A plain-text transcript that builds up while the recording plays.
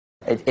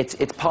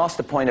It's past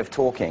the point of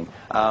talking.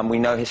 We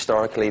know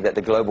historically that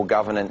the global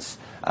governance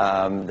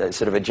the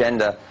sort of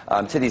agenda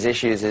to these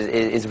issues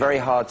is very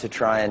hard to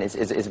try and,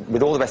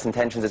 with all the best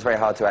intentions, it's very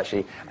hard to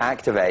actually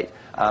activate.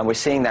 We're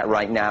seeing that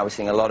right now. We're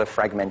seeing a lot of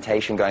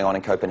fragmentation going on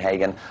in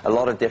Copenhagen, a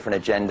lot of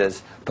different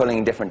agendas pulling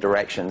in different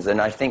directions.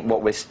 And I think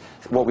what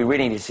we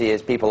really need to see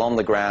is people on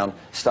the ground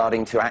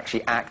starting to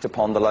actually act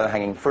upon the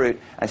low-hanging fruit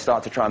and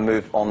start to try and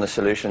move on the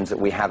solutions that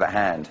we have at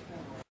hand.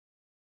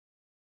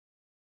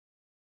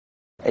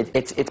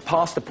 It's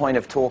past the point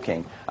of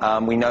talking.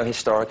 We know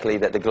historically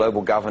that the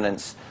global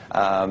governance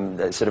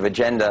the sort of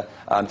agenda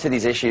to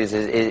these issues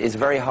is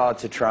very hard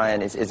to try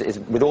and,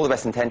 with all the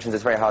best intentions,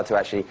 it's very hard to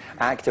actually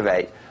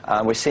activate.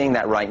 We're seeing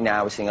that right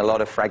now. We're seeing a lot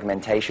of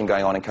fragmentation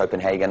going on in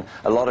Copenhagen,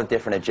 a lot of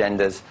different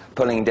agendas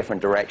pulling in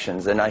different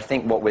directions. And I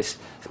think what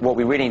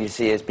we really need to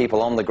see is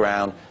people on the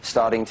ground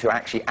starting to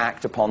actually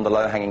act upon the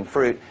low-hanging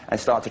fruit and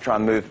start to try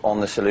and move on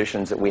the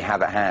solutions that we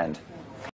have at hand.